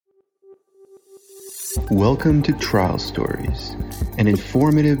Welcome to Trial Stories, an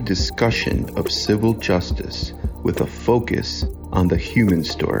informative discussion of civil justice with a focus on the human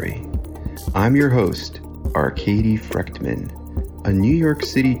story. I'm your host, Arkady Frechtman, a New York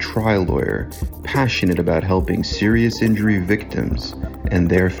City trial lawyer passionate about helping serious injury victims and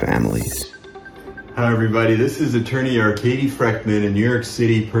their families. Hi everybody, this is attorney Arkady Frechtman, a New York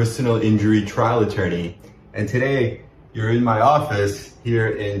City personal injury trial attorney. And today, you're in my office here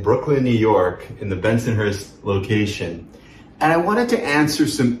in Brooklyn, New York, in the Bensonhurst location. And I wanted to answer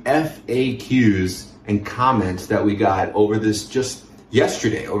some FAQs and comments that we got over this just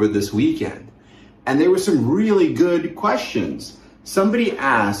yesterday, over this weekend. And there were some really good questions. Somebody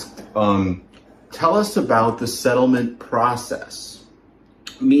asked, tell us about the settlement process.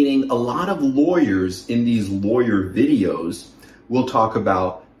 Meaning a lot of lawyers in these lawyer videos will talk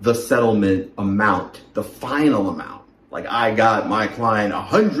about the settlement amount, the final amount. Like, I got my client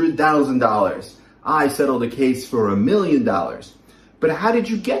 $100,000. I settled a case for $1 million. But how did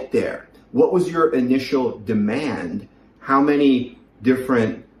you get there? What was your initial demand? How many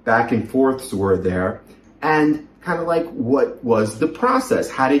different back and forths were there? And kind of like, what was the process?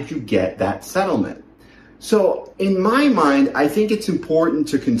 How did you get that settlement? So in my mind, I think it's important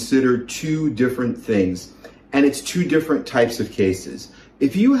to consider two different things, and it's two different types of cases.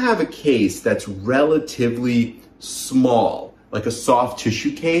 If you have a case that's relatively small, like a soft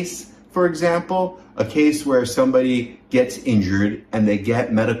tissue case, for example, a case where somebody gets injured and they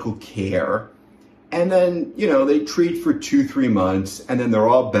get medical care, and then, they treat for 2-3 months, and then they're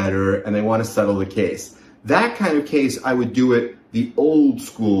all better and they want to settle the case. That kind of case, I would do it the old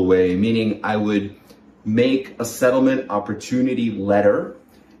school way, meaning I would make a settlement opportunity letter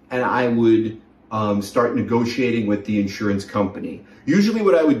and I would start negotiating with the insurance company. Usually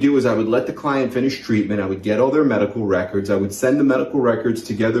what I would do is I would let the client finish treatment. I would get all their medical records. I would send the medical records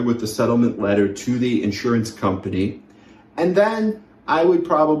together with the settlement letter to the insurance company. And then I would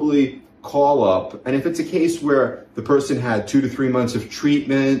probably call up. And if it's a case where the person had 2 to 3 months of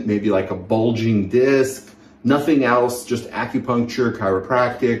treatment, maybe like a bulging disc, nothing else, just acupuncture,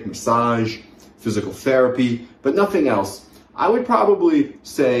 chiropractic, massage, physical therapy, but nothing else, I would probably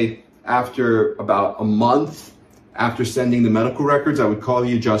say after about a month after sending the medical records, I would call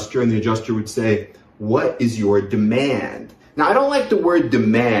the adjuster and the adjuster would say, what is your demand? Now, I don't like the word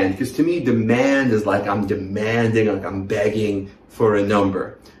demand because to me, demand is like I'm demanding, like I'm begging for a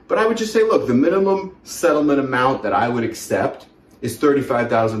number. But I would just say, look, the minimum settlement amount that I would accept is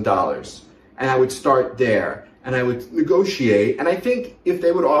 $35,000. And I would start there and I would negotiate. And I think if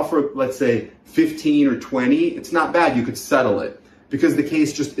they would offer, let's say 15 or 20, it's not bad. You could settle it, because the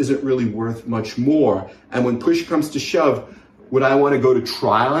case just isn't really worth much more. And when push comes to shove, would I want to go to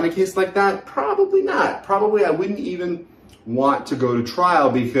trial on a case like that? Probably not. Probably I wouldn't even want to go to trial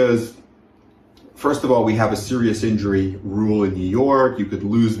because, first of all, we have a serious injury rule in New York. You could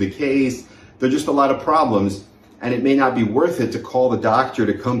lose the case. There are just a lot of problems, and it may not be worth it to call the doctor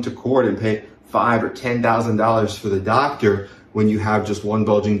to come to court and pay $5,000 or $10,000 for the doctor when you have just one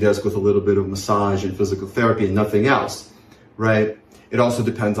bulging disc with a little bit of massage and physical therapy and nothing else, right? It also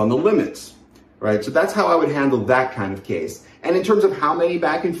depends on the limits, right? So that's how I would handle that kind of case. And in terms of how many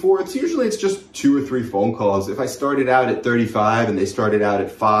back and forths, usually it's just 2 or 3 phone calls. If I started out at 35 and they started out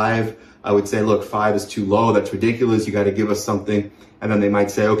at 5, I would say, look, 5 is too low. That's ridiculous. You got to give us something. And then they might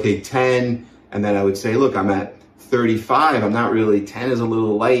say, okay, 10. And then I would say, look, I'm at 35. I'm not really, 10 is a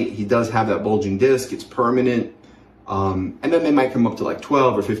little light. He does have that bulging disc. It's permanent. And then they might come up to like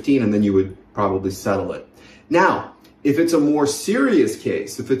 12 or 15, and then you would probably settle it. Now, if it's a more serious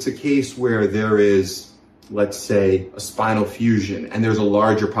case, if it's a case where there is, let's say, a spinal fusion and there's a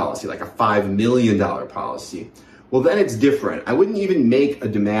larger policy, like a $5 million policy, well, then it's different. I wouldn't even make a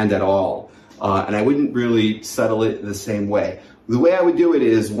demand at all, and I wouldn't really settle it the same way. The way I would do it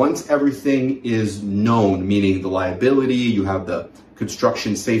is once everything is known, meaning the liability, you have the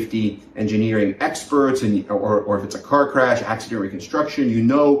construction safety engineering experts, and or if it's a car crash, accident reconstruction, you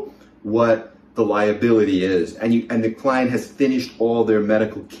know what the liability is, and the client has finished all their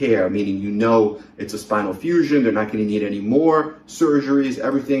medical care, meaning you know it's a spinal fusion, they're not going to need any more surgeries,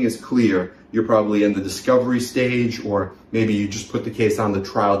 everything is clear. You're probably in the discovery stage, or maybe you just put the case on the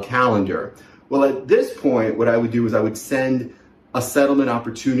trial calendar. Well, at this point, what I would do is I would send a settlement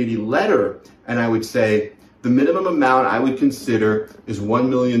opportunity letter, and I would say the minimum amount I would consider is $1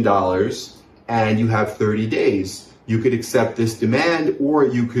 million, and you have 30 days. You could accept this demand, or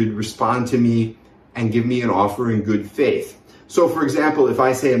you could respond to me and give me an offer in good faith. So for example, if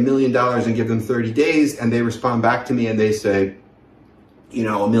I say $1 million and give them 30 days and they respond back to me and they say,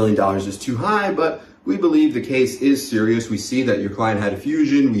 $1 million is too high, but we believe the case is serious. We see that your client had a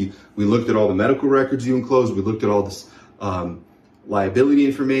fusion. We looked at all the medical records you enclosed. We looked at all this liability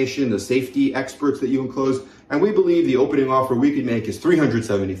information, the safety experts that you enclosed, and we believe the opening offer we could make is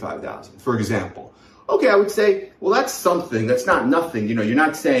 $375,000, for example. Okay, I would say, well, that's something. That's not nothing. You're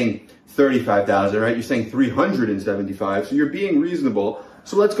not saying $35,000, right? You're saying $375,000. So you're being reasonable.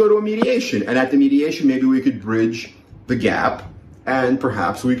 So let's go to a mediation. And at the mediation, maybe we could bridge the gap and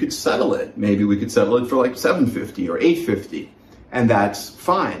perhaps we could settle it. Maybe we could settle it for like $750,000 or $850,000, and that's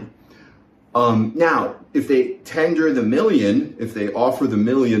fine. Now, if they tender the $1 million, if they offer the $1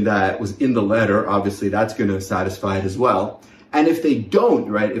 million that was in the letter, obviously that's going to satisfy it as well. And if they don't,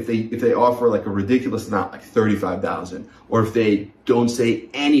 right, if they offer like a ridiculous amount, like $35,000, or if they don't say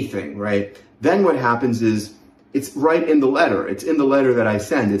anything, right, then what happens is it's right in the letter. It's in the letter that I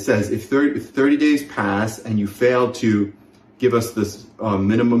send. It says if 30 days pass and you fail to give us this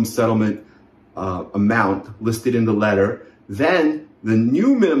minimum settlement amount listed in the letter, then the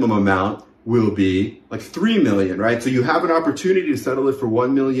new minimum amount will be like $3 million, right? So you have an opportunity to settle it for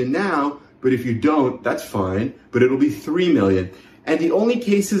 $1 million now, but if you don't, that's fine, but it'll be $3 million. And the only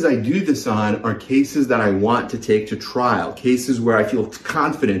cases I do this on are cases that I want to take to trial, cases where I feel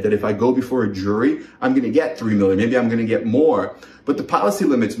confident that if I go before a jury, I'm going to get $3 million. Maybe I'm going to get more, but the policy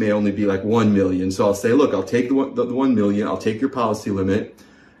limits may only be like $1 million. So I'll say, look, I'll take the $1 million. I'll take your policy limit.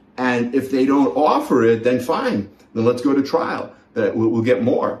 And if they don't offer it, then fine. Then let's go to trial. We'll get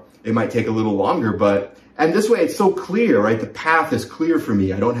more. It might take a little longer, and this way it's so clear, right? The path is clear for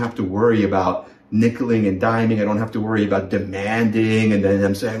me. I don't have to worry about nickeling and diming. I don't have to worry about demanding and then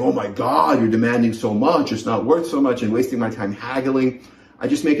I'm saying, oh my God, you're demanding so much. It's not worth so much and wasting my time haggling. I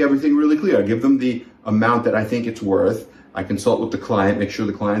just make everything really clear. I give them the amount that I think it's worth. I consult with the client, make sure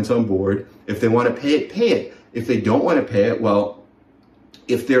the client's on board. If they want to pay it, pay it. If they don't want to pay it, well,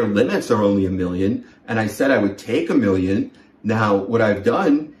 if their limits are only $1 million and I said I would take $1 million, now what I've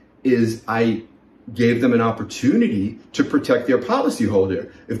done is I gave them an opportunity to protect their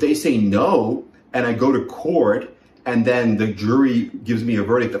policyholder. If they say no, and I go to court, and then the jury gives me a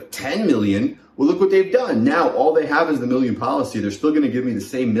verdict of $10 million, well, look what they've done. Now, all they have is the $1 million policy. They're still going to give me the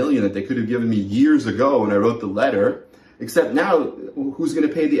same $1 million that they could have given me years ago when I wrote the letter, except now, who's going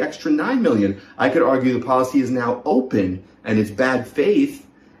to pay the extra $9 million? I could argue the policy is now open, and it's bad faith,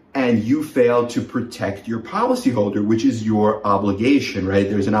 and you fail to protect your policyholder, which is your obligation, right?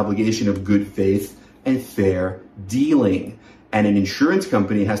 There's an obligation of good faith and fair dealing. And an insurance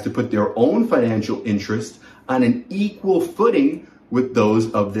company has to put their own financial interest on an equal footing with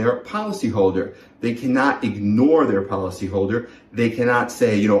those of their policyholder. They cannot ignore their policyholder. They cannot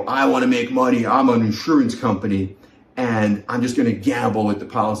say, I want to make money. I'm an insurance company and I'm just going to gamble with the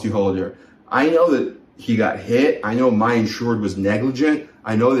policyholder. I know that he got hit. I know my insured was negligent.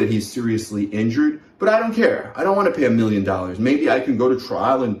 I know that he's seriously injured, but I don't care. I don't want to pay $1 million. Maybe I can go to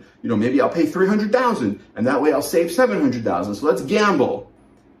trial and, maybe I'll pay $300,000 and that way I'll save $700,000. So let's gamble.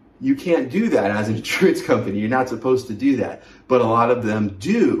 You can't do that as an insurance company. You're not supposed to do that, but a lot of them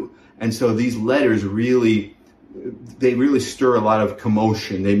do. And so these letters really stir a lot of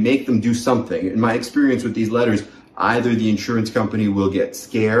commotion. They make them do something. In my experience with these letters, either the insurance company will get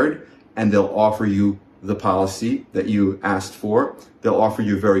scared and they'll offer you the policy that you asked for. They'll offer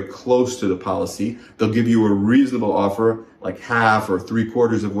you very close to the policy. They'll give you a reasonable offer, like half or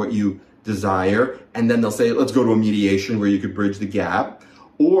 3/4 of what you desire. And then they'll say, let's go to a mediation where you could bridge the gap.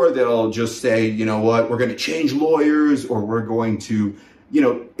 Or they'll just say, you know what, we're going to change lawyers, or we're going to,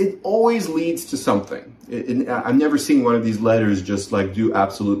 it always leads to something. I've never seen one of these letters just like do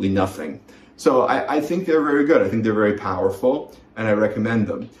absolutely nothing. So I think they're very good. I think they're very powerful and I recommend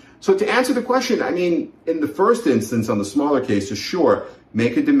them. So to answer the question, in the first instance, on the smaller cases, sure,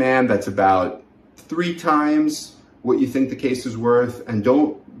 make a demand that's about 3 times what you think the case is worth, and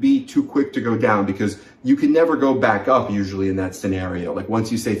don't be too quick to go down because you can never go back up usually in that scenario. Like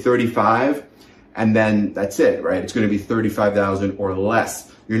once you say 35, and then that's it, right? It's going to be 35,000 or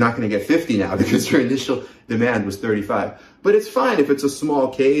less. You're not going to get 50 now because your initial demand was 35. But it's fine if it's a small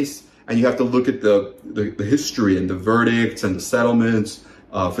case and you have to look at the history and the verdicts and the settlements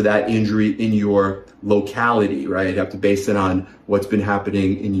for that injury in your locality, right? You have to base it on what's been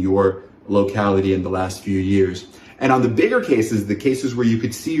happening in your locality in the last few years. And on the bigger cases, the cases where you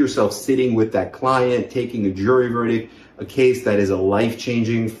could see yourself sitting with that client, taking a jury verdict, a case that is a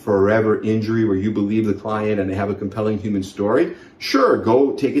life-changing, forever injury where you believe the client and they have a compelling human story, sure,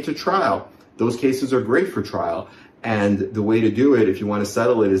 go take it to trial. Those cases are great for trial. And the way to do it, if you want to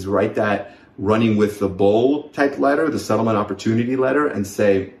settle it, is write that running with the bull type letter, the settlement opportunity letter, and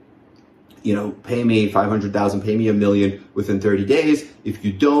say, pay me $500,000, pay me $1 million within 30 days. If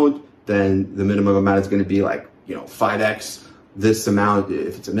you don't, then the minimum amount is going to be like, 5x this amount.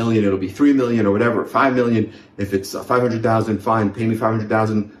 If it's $1 million, it'll be 3 million or whatever, 5 million. If it's 500,000, fine, pay me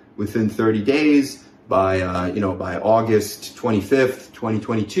 500,000 within 30 days by August 25th,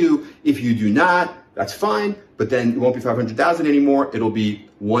 2022. If you do not, that's fine, but then it won't be 500,000 anymore. It'll be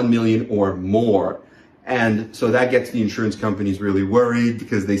 1 million or more. And so that gets the insurance companies really worried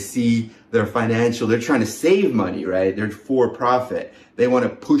because they see they're trying to save money, right? They're for profit. They want to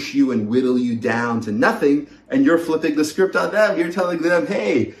push you and whittle you down to nothing, and you're flipping the script on them. You're telling them,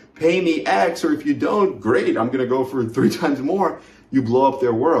 hey, pay me X, or if you don't, great, I'm going to go for 3 times more. You blow up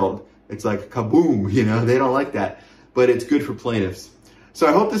their world. It's like kaboom, they don't like that, but it's good for plaintiffs. So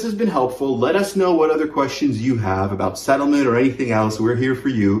I hope this has been helpful. Let us know what other questions you have about settlement or anything else. We're here for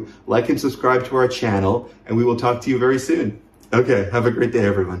you. Like and subscribe to our channel, and we will talk to you very soon. Okay, have a great day,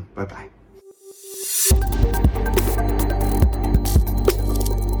 everyone. Bye-bye.